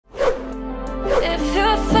If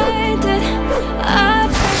you find it,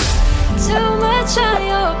 I've got too much on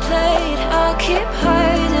your plate. I'll keep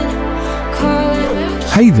hiding, calling out.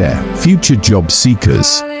 Hey there, future job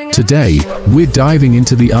seekers. Today, we're diving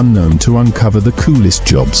into the unknown to uncover the coolest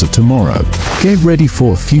jobs of tomorrow. Get ready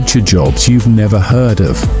for future jobs you've never heard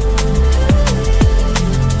of.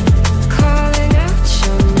 Calling out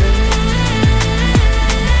your name.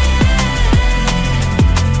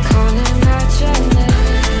 Calling out your name.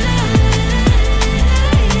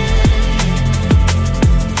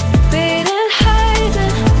 Been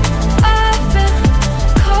hiding, I've been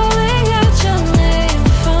calling out your name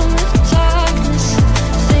from the darkness,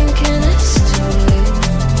 thinking it's too late.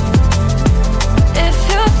 If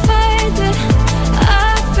you find it,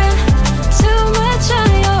 I've been too much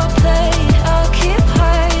on your plate. I'll keep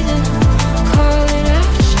hiding, calling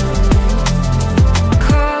out your name.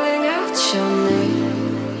 Calling out your name.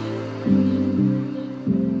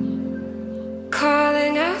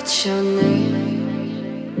 Calling out your name.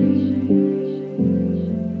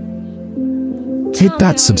 Hit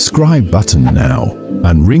that subscribe button now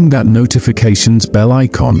and ring that notifications bell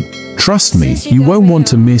icon. Trust me, you won't want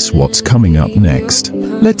to miss what's coming up next.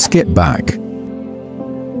 Let's get back.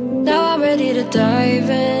 Now I'm ready to dive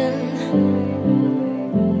in.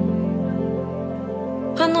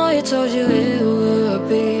 I know you told you it would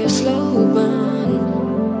be a slow burn.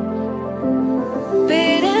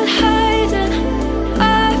 Been hiding,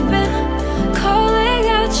 I've been calling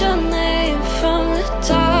out your name from the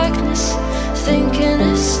darkness, thinking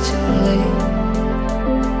it's too late.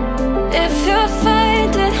 If you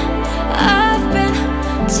find it, I've been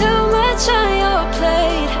too much on your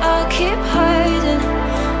plate. I'll keep hiding,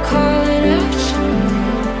 calling out your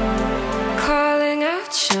name. Calling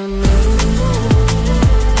out your name.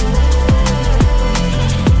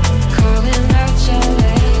 Calling out your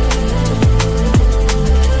name.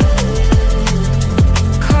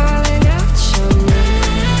 Calling out your name.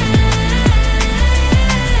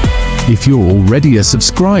 If you're already a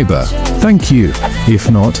subscriber, thank you. If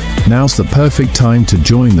not, now's the perfect time to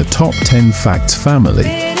join the Top 10 Facts family.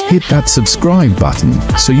 Hit that subscribe button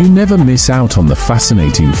so you never miss out on the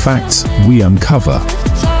fascinating facts we uncover.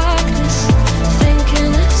 Darkness,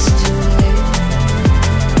 thinking it's too late.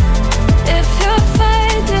 If you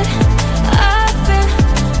find it, I've been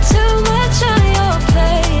too much on your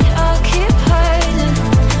plate. I'll keep hiding,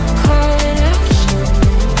 calling out your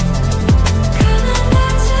name. Calling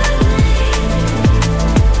out your name.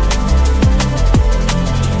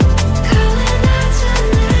 Calling out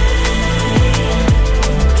your name.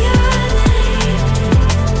 Your name.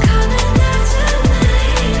 Calling out your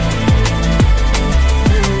name.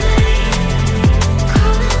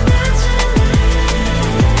 Calling out your name.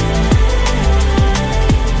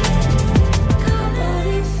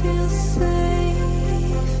 Body feels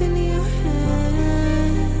safe in your hands.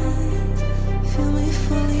 Feel me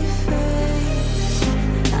fully fade.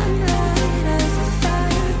 I'm light as a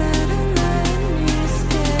fire that'll let me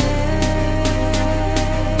escape.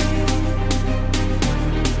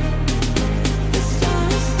 The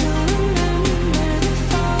stars still remember they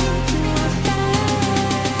fall to our fate.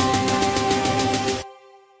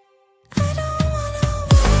 I don't wanna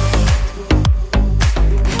wait.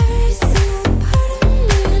 Every single part of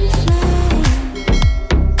me in flames. Tell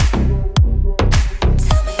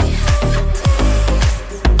me how it tastes.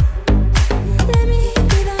 Let me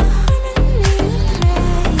be the harmony you crave.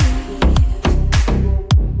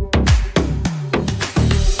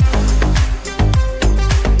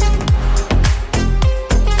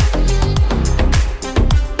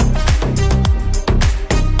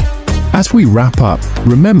 As we wrap up,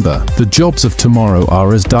 remember, the jobs of tomorrow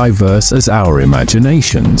are as diverse as our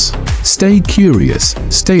imaginations. Stay curious,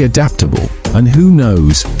 stay adaptable, and who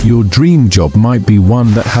knows, your dream job might be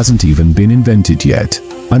one that hasn't even been invented yet.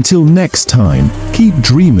 Until next time, keep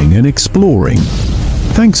dreaming and exploring.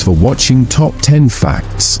 Thanks for watching Top 10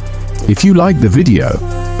 Facts. If you like the video,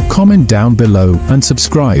 comment down below and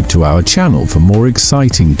subscribe to our channel for more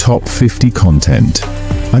exciting Top 50 content.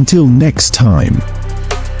 Until next time.